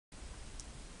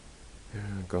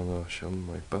gonna show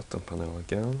my button panel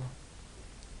again.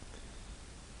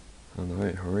 And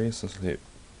I recently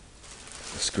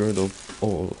screwed up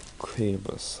all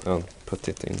cables and put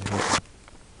it in here.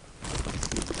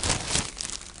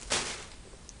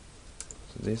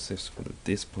 So this is for the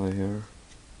display here.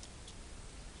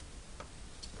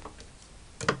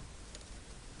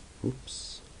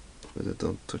 Oops, but I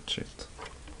don't touch it.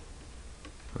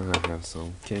 I have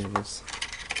some cables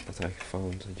that I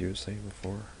found a user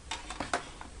before.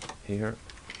 Here.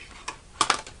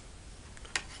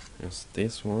 There's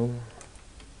this one.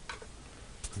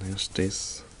 And there's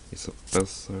this. It's a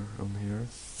buzzer on here.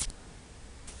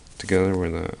 Together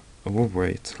with a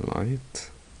overweight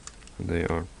light. And they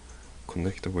are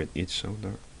connected with each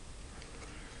other.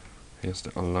 Here's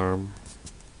the alarm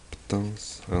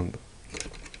buttons, and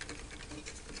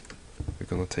we're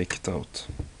gonna take it out.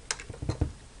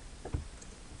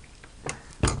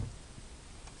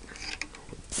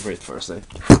 Wait for a sec.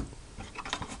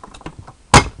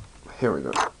 Here we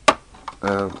go.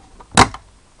 And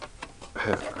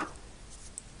here.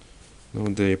 Now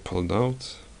they pulled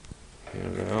out. Here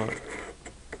they are.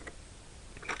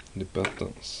 The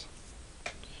buttons.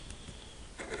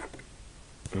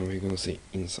 And we're gonna see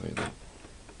inside them.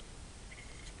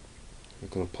 We're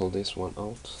gonna pull this one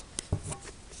out.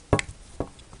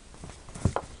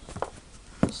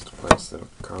 Just to place the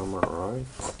camera right,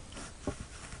 so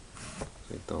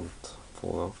it don't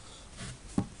fall off.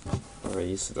 Very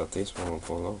easy that this one will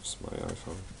fall off my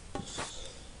iPhone.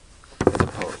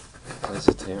 Place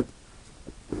it here.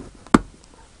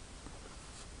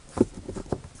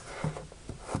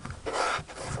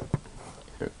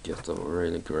 Here, get a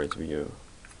really great view.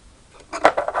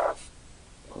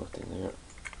 Put it in here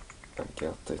and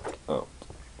get it out.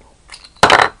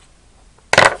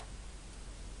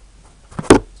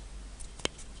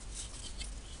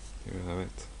 Here you have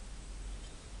it.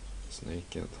 It's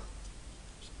naked.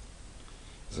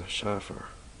 It's a chauffeur.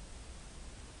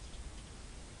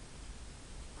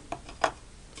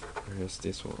 Here's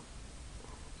this one.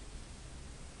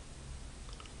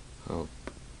 Out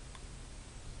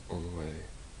on the way.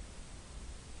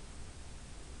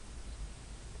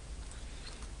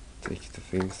 Take the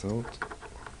things out.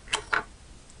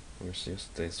 There's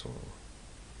just this one.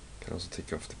 Can also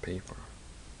take off the paper.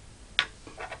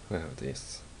 I have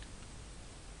this.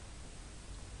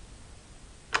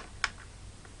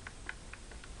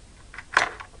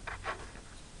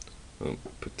 I'll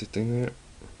put it in there.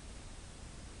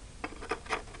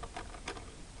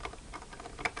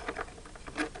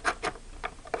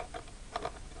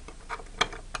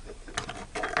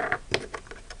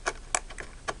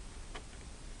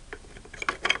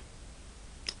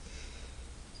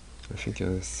 I think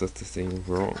I set the thing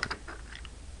wrong.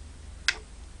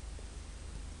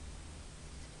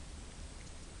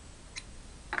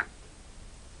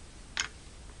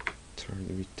 Turn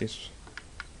it with this.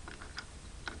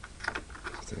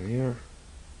 Put it in here.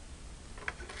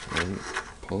 And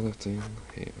pull it in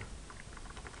here.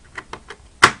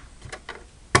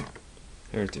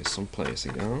 Here it is, some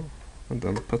placing now. And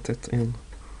then put it in.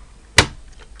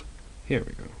 Here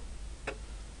we go.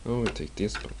 Now we take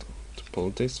this button. To pull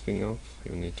this thing off,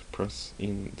 you need to press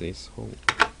in this hole.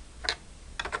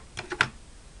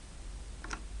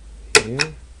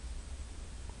 Here.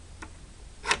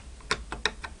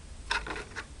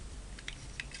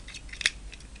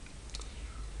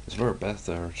 It's very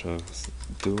better to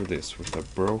do this with a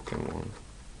broken one.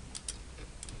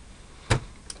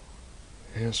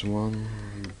 Here's one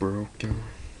broken,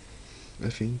 I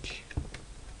think.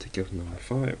 Take out number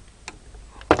 5.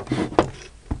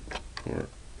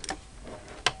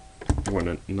 Or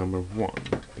number 1,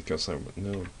 because I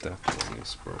know that one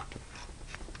is broken.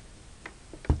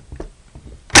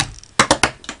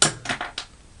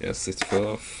 Yes, it fell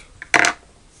off.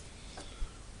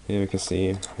 Here you can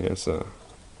see, here's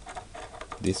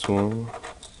this one,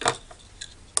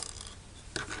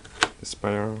 the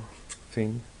spiral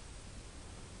thing.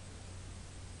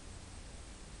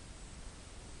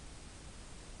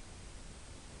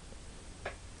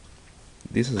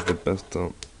 This is the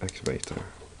button activator.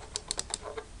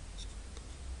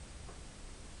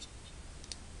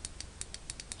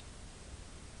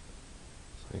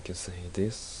 So you can see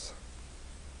this,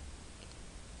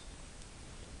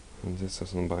 and this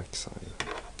is on the back side.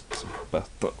 It's a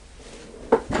button.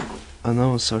 I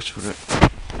now search for the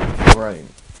brain.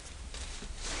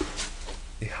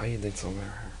 They hide it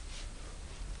somewhere.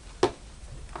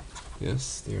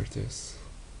 Yes, there it is.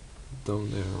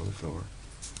 Down there on the floor.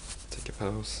 Take a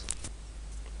pause.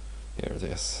 Here it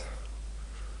is.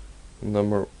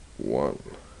 Number 1.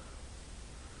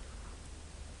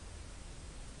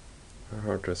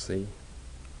 Hard to see.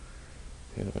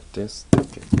 Here it is,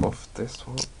 take it off this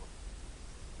one.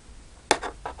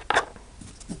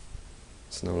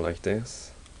 It's now like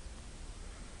this.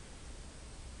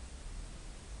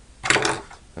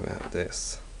 And we have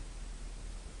this.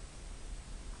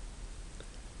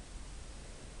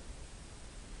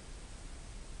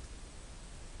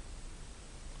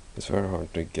 It's very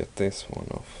hard to get this one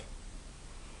off.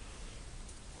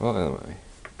 Well, anyway,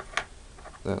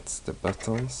 that's the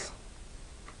buttons.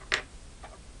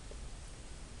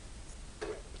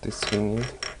 This thingy.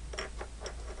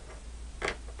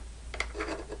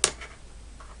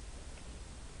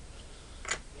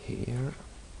 Here.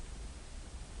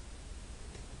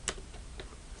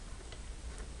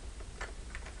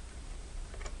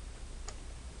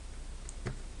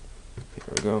 Here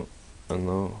we go. And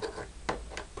now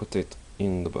put it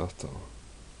in the button.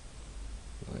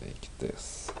 Like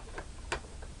this.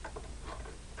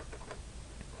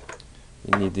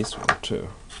 You need this one too.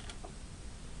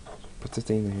 Put it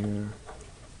in here.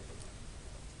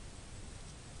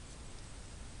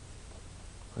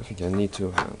 I think I need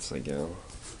 2 hands again.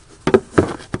 Put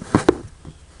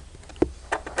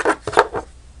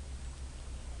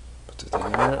it in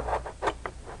here.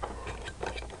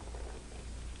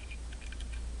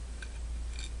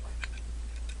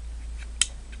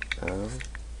 And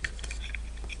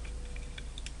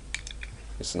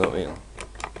it's now in.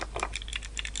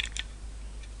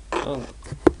 And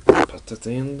put it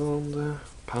in on the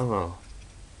panel.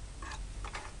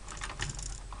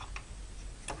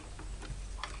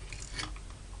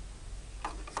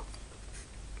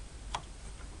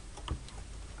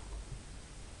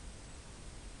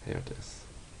 Here it is.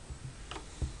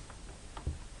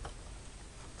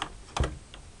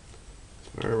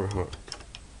 Very hard.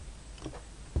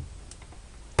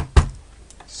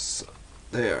 So,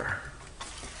 there.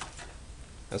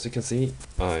 As you can see,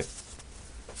 I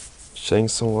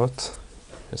changed somewhat.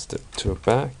 Here's the 2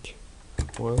 back.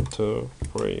 1, 2,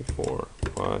 3, 4,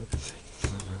 5, 6,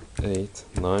 7, 8,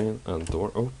 9, and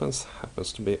door opens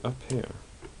happens to be up here.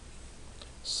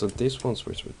 So this one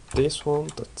switch with this one,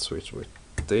 that switch with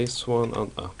this one,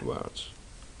 and upwards.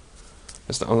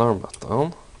 Here's the alarm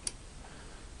button.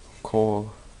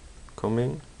 Call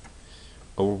coming,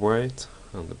 overweight,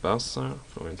 and the buzzer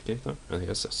from indicator, and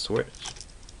here's a switch.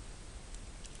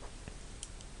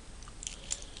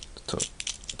 To turn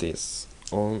this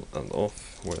on and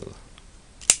off with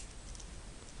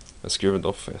I screwed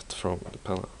off it from the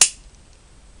panel.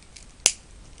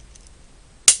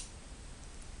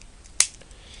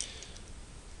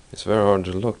 It's very hard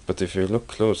to look, but if you look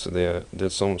closer,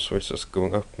 there's some switches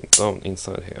going up and down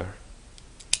inside here.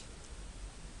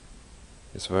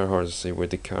 It's very hard to see with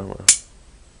the camera.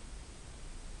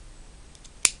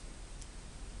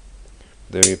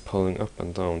 They're pulling up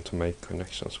and down to make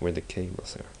connections with the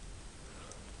cables here.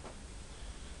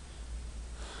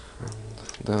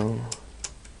 And down,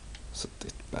 set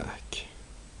it back.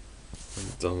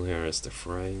 And down here is the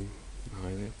frame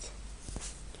behind it.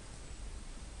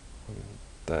 And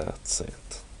that's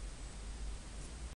it.